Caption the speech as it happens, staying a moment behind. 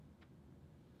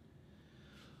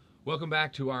Welcome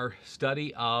back to our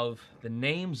study of the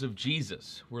names of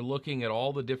Jesus. We're looking at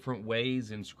all the different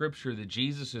ways in Scripture that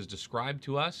Jesus is described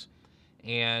to us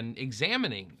and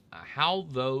examining how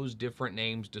those different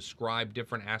names describe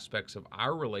different aspects of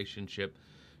our relationship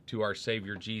to our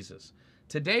Savior Jesus.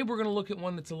 Today we're going to look at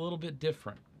one that's a little bit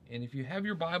different. And if you have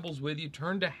your Bibles with you,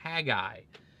 turn to Haggai.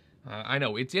 I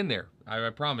know, it's in there. I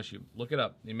promise you. Look it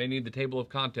up. You may need the table of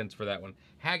contents for that one.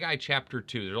 Haggai chapter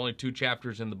 2. There's only 2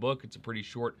 chapters in the book. It's a pretty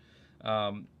short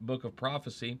book of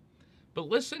prophecy. But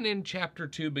listen in chapter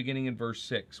 2, beginning in verse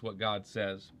 6, what God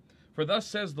says. For thus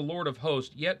says the Lord of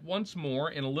hosts, yet once more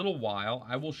in a little while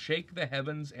I will shake the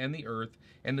heavens and the earth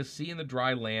and the sea and the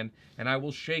dry land, and I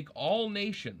will shake all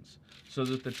nations, so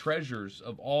that the treasures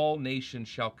of all nations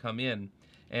shall come in.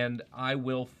 And I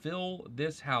will fill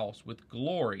this house with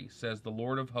glory, says the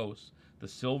Lord of hosts. The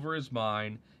silver is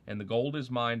mine, and the gold is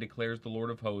mine, declares the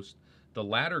Lord of hosts. The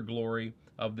latter glory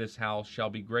of this house shall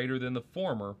be greater than the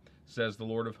former, says the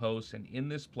Lord of hosts, and in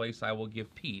this place I will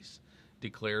give peace,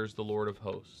 declares the Lord of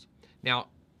hosts. Now,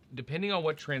 depending on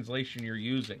what translation you're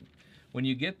using, when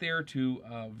you get there to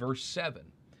verse 7,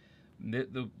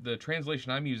 the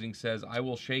translation I'm using says, I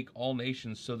will shake all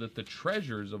nations so that the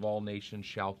treasures of all nations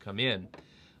shall come in.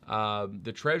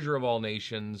 The treasure of all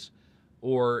nations,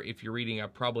 or if you're reading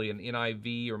probably an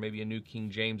NIV or maybe a New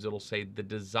King James, it'll say the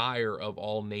desire of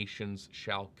all nations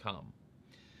shall come.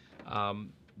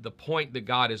 The point that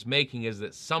God is making is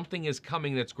that something is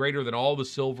coming that's greater than all the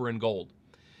silver and gold.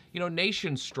 You know,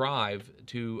 nations strive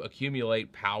to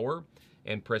accumulate power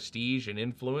and prestige and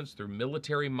influence through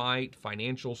military might,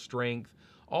 financial strength,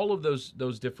 all of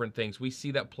those different things. We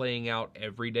see that playing out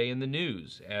every day in the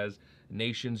news as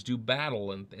nations do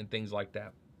battle and things like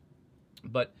that.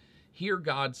 But here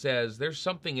God says there's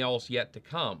something else yet to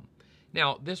come.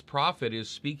 Now, this prophet is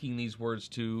speaking these words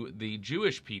to the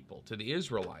Jewish people, to the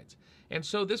Israelites. And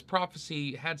so this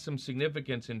prophecy had some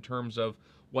significance in terms of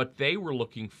what they were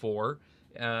looking for,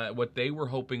 what they were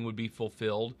hoping would be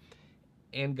fulfilled.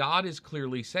 And God is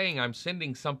clearly saying, I'm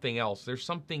sending something else. There's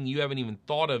something you haven't even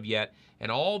thought of yet. And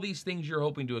all these things you're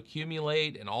hoping to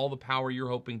accumulate and all the power you're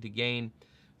hoping to gain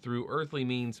through earthly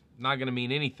means, not going to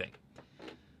mean anything.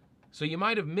 So you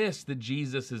might have missed that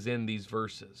Jesus is in these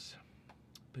verses.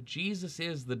 But Jesus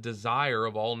is the desire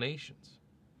of all nations.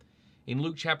 In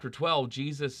Luke chapter 12,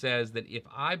 Jesus says that if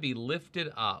I be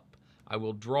lifted up, I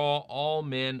will draw all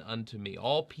men unto me,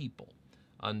 all people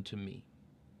unto me.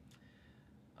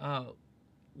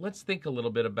 Let's think a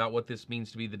little bit about what this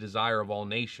means to be the desire of all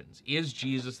nations. Is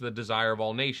Jesus the desire of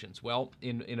all nations? Well,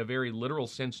 in a very literal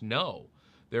sense, no.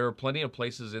 There are plenty of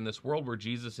places in this world where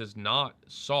Jesus is not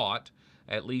sought,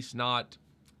 at least not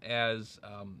as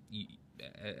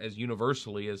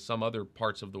universally as some other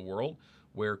parts of the world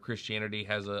where Christianity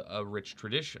has a rich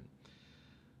tradition.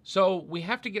 So we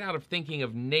have to get out of thinking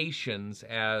of nations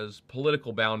as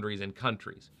political boundaries and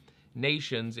countries.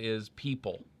 Nations is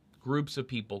people, groups of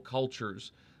people,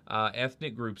 cultures,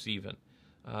 ethnic groups even.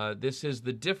 This is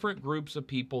the different groups of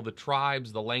people, the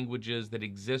tribes, the languages that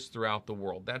exist throughout the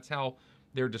world. That's how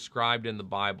they're described in the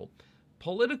Bible.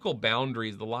 Political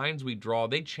boundaries, the lines we draw,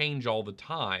 they change all the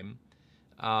time.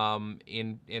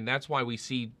 And that's why we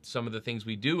see some of the things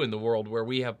we do in the world where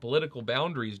we have political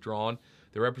boundaries drawn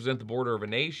that represent the border of a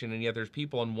nation, and yet there's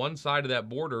people on one side of that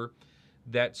border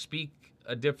that speak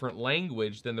a different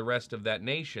language than the rest of that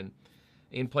nation.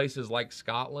 In places like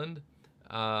Scotland,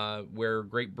 where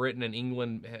Great Britain and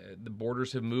England, the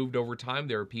borders have moved over time,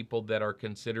 there are people that are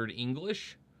considered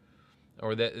English,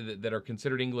 or that are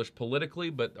considered English politically,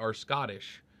 but are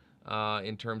Scottish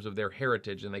in terms of their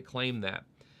heritage, and they claim that.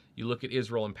 You look at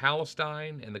Israel and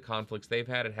Palestine and the conflicts they've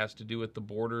had, it has to do with the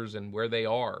borders and where they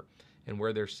are and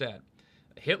where they're set.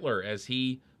 Hitler, as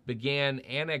he began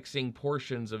annexing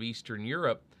portions of Eastern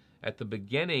Europe at the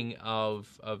beginning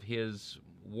of his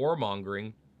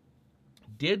warmongering,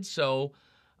 did so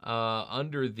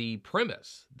under the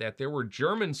premise that there were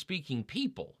German-speaking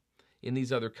people in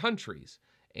these other countries,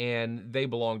 and they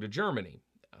belonged to Germany.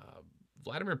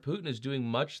 Vladimir Putin is doing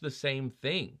much the same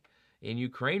thing in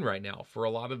Ukraine right now for a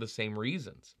lot of the same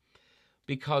reasons.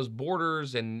 Because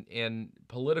borders and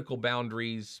political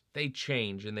boundaries, they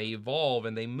change and they evolve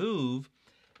and they move,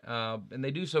 and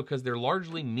they do so because they're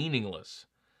largely meaningless.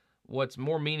 What's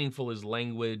more meaningful is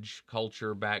language,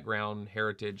 culture, background,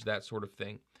 heritage, that sort of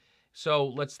thing. So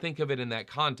let's think of it in that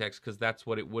context, because that's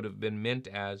what it would have been meant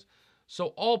as. So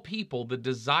all people, the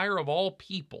desire of all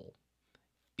people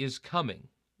is coming.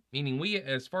 Meaning we,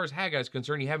 as far as Haggai is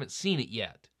concerned, you haven't seen it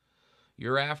yet.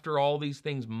 You're after all these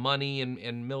things, money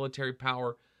and military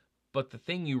power, but the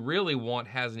thing you really want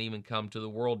hasn't even come to the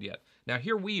world yet. Now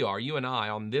here we are, you and I,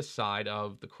 on this side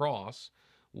of the cross.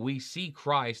 we see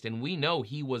Christ and we know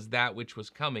he was that which was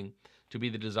coming to be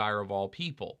the desire of all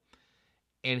people.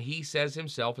 And he says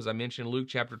himself, as I mentioned in Luke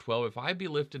chapter 12, if I be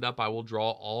lifted up, I will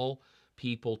draw all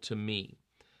people to me.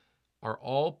 Are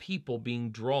all people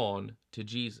being drawn to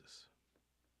Jesus?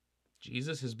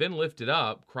 Jesus has been lifted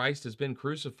up. Christ has been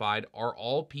crucified. Are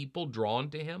all people drawn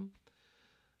to him?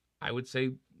 I would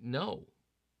say no.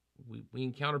 We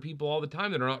encounter people all the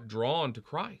time that are not drawn to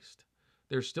Christ.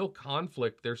 There's still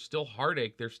conflict. There's still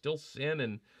heartache. There's still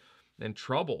sin and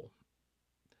trouble.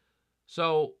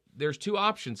 So there's two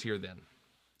options here then.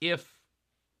 If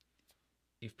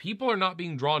people are not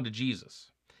being drawn to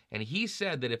Jesus, and he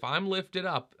said that if I'm lifted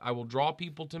up, I will draw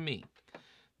people to me,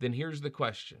 then here's the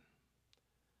question.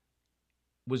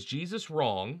 Was Jesus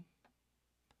wrong,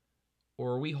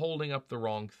 or are we holding up the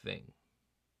wrong thing?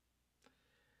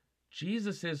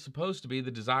 Jesus is supposed to be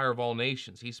the desire of all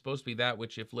nations. He's supposed to be that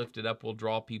which, if lifted up, will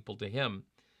draw people to him.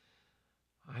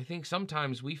 I think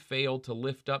sometimes we fail to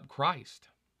lift up Christ.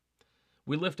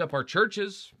 We lift up our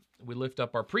churches. We lift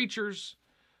up our preachers.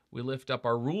 We lift up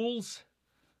our rules.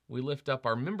 We lift up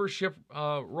our membership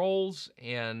roles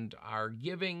and our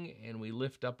giving, and we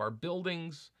lift up our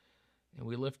buildings, and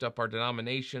we lift up our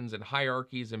denominations and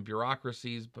hierarchies and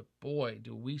bureaucracies. But boy,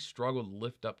 do we struggle to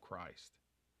lift up Christ.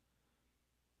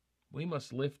 We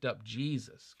must lift up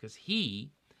Jesus, because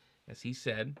he, as he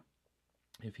said,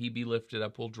 if he be lifted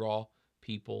up, will draw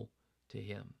people to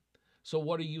him. So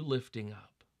what are you lifting up?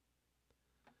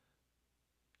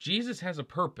 Jesus has a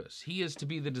purpose. He is to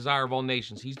be the desire of all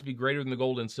nations. He's to be greater than the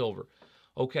gold and silver.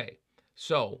 Okay,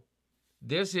 so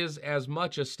this is as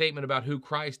much a statement about who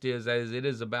Christ is as it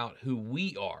is about who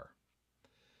we are.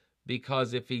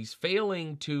 Because if he's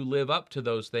failing to live up to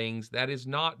those things, that is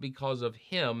not because of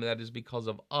him, that is because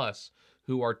of us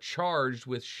who are charged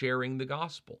with sharing the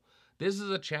gospel. This is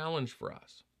a challenge for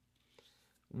us.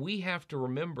 We have to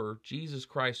remember Jesus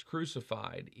Christ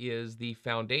crucified is the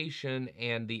foundation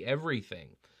and the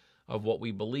everything of what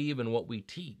we believe and what we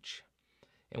teach.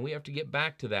 And we have to get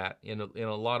back to that in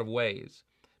a lot of ways,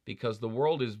 because the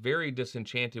world is very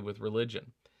disenchanted with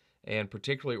religion, and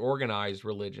particularly organized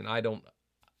religion. I don't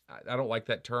like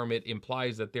that term. It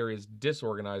implies that there is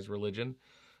disorganized religion.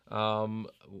 And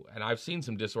I've seen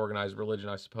some disorganized religion,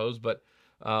 I suppose, but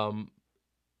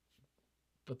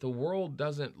the world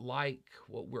doesn't like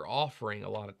what we're offering a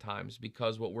lot of times,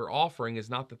 because what we're offering is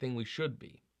not the thing we should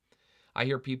be. I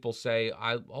hear people say,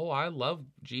 I love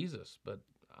Jesus, but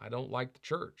I don't like the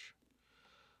church.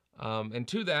 And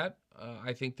to that,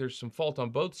 I think there's some fault on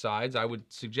both sides. I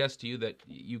would suggest to you that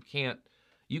you can't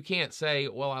say,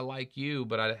 well, I like you,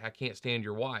 but I can't stand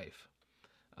your wife.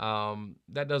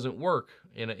 That doesn't work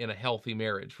in a healthy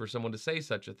marriage for someone to say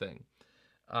such a thing,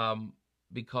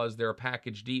 because they're a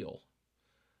package deal.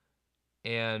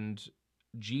 And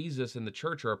Jesus and the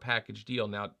church are a package deal.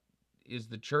 Now, is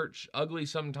the church ugly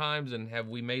sometimes, and have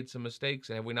we made some mistakes,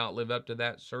 and have we not lived up to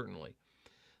that? Certainly.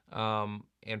 And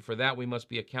for that, we must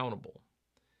be accountable.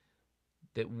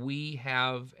 That we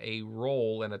have a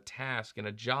role and a task and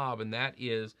a job, and that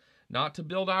is not to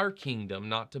build our kingdom,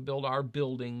 not to build our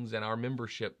buildings and our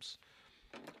memberships,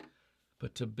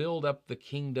 but to build up the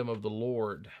kingdom of the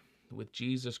Lord with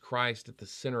Jesus Christ at the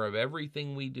center of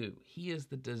everything we do. He is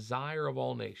the desire of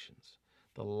all nations,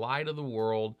 the light of the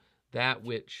world, that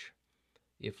which,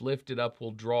 if lifted up,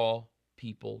 will draw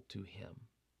people to him.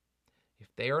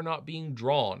 If they are not being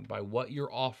drawn by what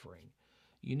you're offering,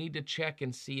 you need to check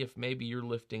and see if maybe you're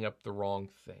lifting up the wrong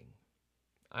thing.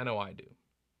 I know I do.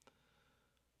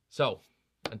 So,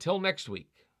 until next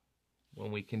week,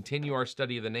 when we continue our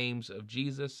study of the names of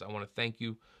Jesus, I want to thank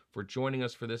you for joining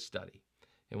us for this study,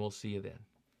 and we'll see you then.